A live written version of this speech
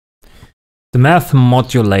The math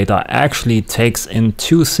modulator actually takes in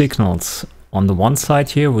two signals. On the one side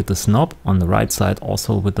here with this knob, on the right side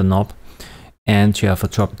also with the knob. And you have a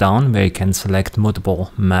drop down where you can select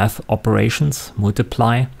multiple math operations,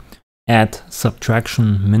 multiply, add,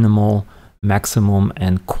 subtraction, minimal, maximum,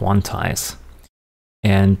 and quantize.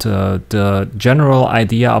 And the general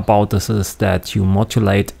idea about this is that you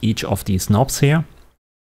modulate each of these knobs here,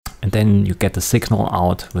 and then you get the signal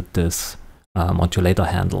out with this modulator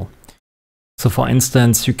handle. So for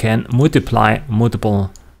instance, you can multiply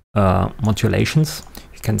multiple modulations.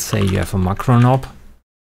 You can say you have a macro knob,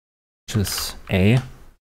 which is A.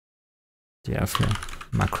 You have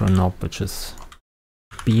a macro knob, which is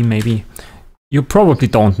B maybe. You probably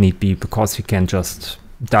don't need B because you can just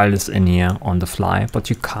dial this in here on the fly,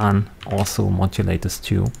 but you can also modulate this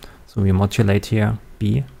too. So we modulate here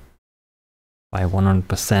B by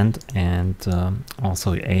 100% and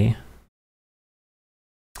also A.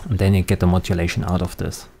 And then you get the modulation out of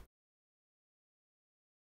this.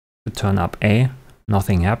 If you turn up A,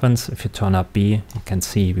 nothing happens. If you turn up B, you can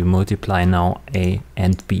see we multiply now A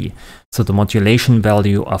and B. So the modulation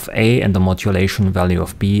value of A and the modulation value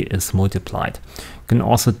of B is multiplied. You can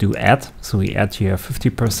also do add. So we add here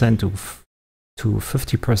 50% to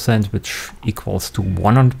 50%, which equals to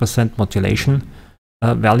 100% modulation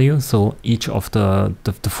value. So each of the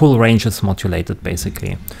full range is modulated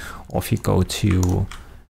basically. Or if you go to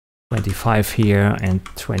 25 here and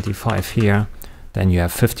 25 here, then you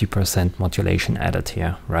have 50% modulation added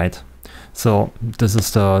here, right? So this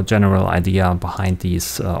is the general idea behind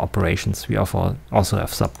these operations. We also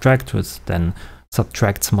have subtract, which then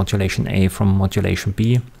subtracts modulation A from modulation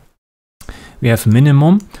B. We have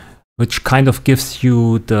minimum, which kind of gives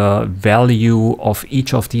you the value of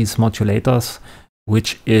each of these modulators,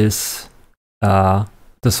 which is the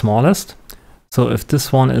smallest. So if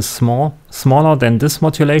this one is smaller than this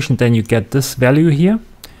modulation, then you get this value here.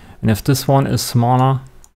 And if this one is smaller,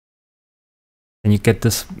 then you get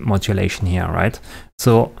this modulation here, right?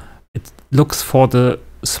 So it looks for the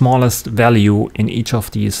smallest value in each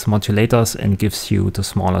of these modulators and gives you the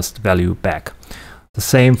smallest value back. The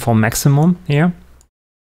same for maximum here.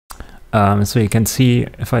 So you can see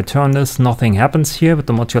if I turn this, nothing happens here with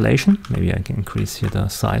the modulation. Maybe I can increase here the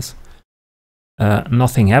size.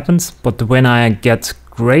 Nothing happens, but when I get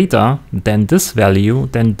greater than this value,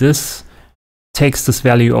 then this takes this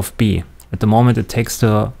value of B. At the moment it takes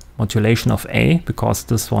the modulation of A because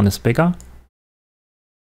this one is bigger.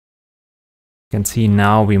 You can see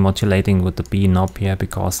now we're modulating with the B knob here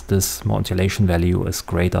because this modulation value is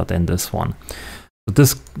greater than this one. So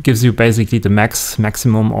this gives you basically the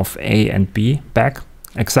maximum of A and B back,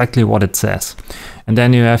 exactly what it says. And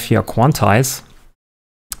then you have here quantize,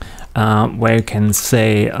 where you can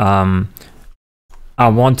say I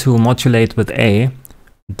want to modulate with A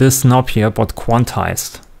this knob here, but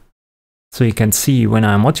quantized. So you can see when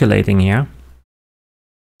I'm modulating here,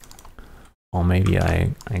 or maybe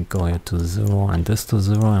I go here to 0 and this to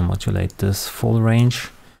 0 and modulate this full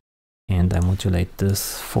range, and I modulate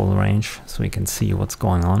this full range so you can see what's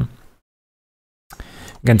going on.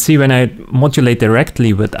 You can see when I modulate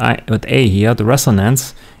directly with A here, the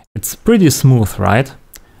resonance, it's pretty smooth, right?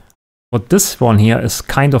 But this one here is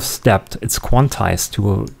kind of stepped. It's quantized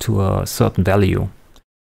to a certain value.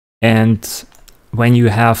 And when you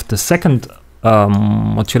have the second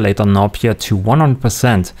modulator knob here to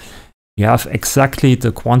 100%, you have exactly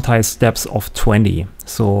the quantized steps of 20.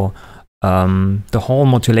 So the whole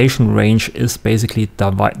modulation range is basically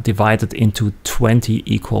divided into 20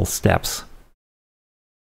 equal steps.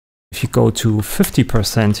 If you go to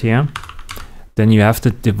 50% here, then you have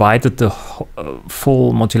to divide the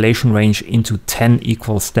full modulation range into 10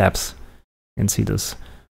 equal steps. You can see this.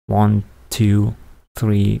 1, 2,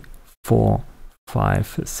 3, 4,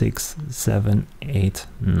 5, 6, 7, 8,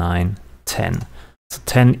 9, 10. So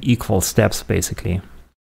 10 equal steps basically.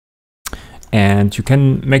 And you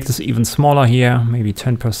can make this even smaller here, maybe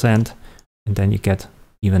 10%, and then you get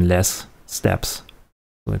even less steps.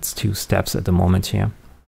 So it's 2 steps at the moment here.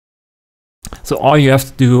 So all you have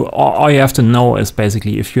to do, all you have to know is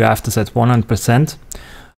basically if you have this at 100%,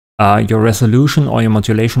 your resolution or your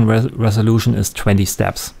modulation resolution is 20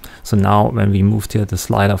 steps. So now when we moved here the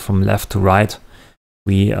slider from left to right,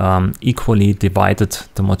 we equally divided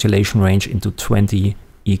the modulation range into 20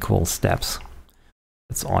 equal steps.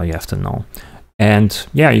 That's all you have to know. And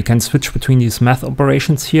yeah, you can switch between these math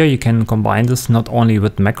operations here. You can combine this not only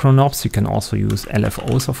with macro knobs, you can also use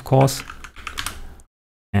LFOs, of course.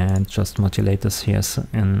 And just modulate this here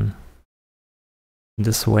in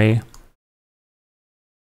this way.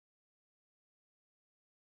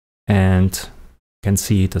 And you can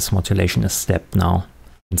see this modulation is stepped now.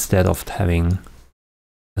 instead of having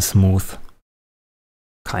a smooth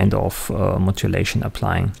kind of modulation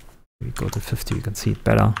applying. We go to 50, you can see it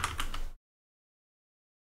better.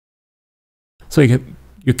 So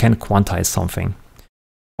you can quantize something.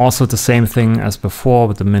 Also the same thing as before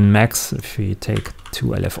with the min-max. If we take 2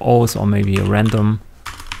 LFOs or maybe a random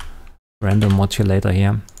modulator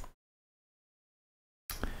here,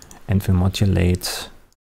 and we modulate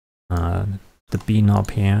the B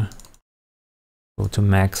knob here, go to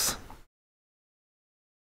max,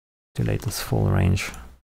 modulate this full range,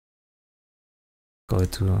 go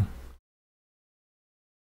to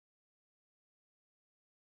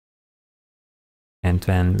and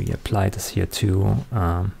then we apply this here too.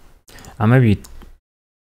 Maybe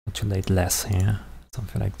modulate less here,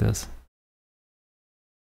 something like this.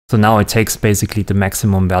 So now it takes basically the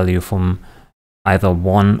maximum value from either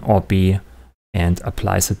 1 or B and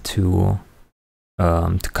applies it to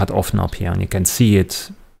the cutoff knob here. And you can see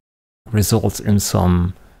it results in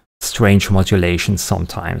some strange modulations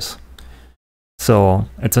sometimes. So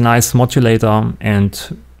it's a nice modulator,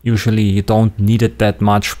 and usually you don't need it that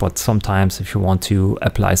much, but sometimes if you want to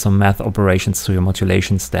apply some math operations to your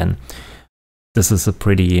modulations, then this is a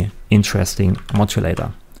pretty interesting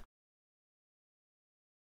modulator.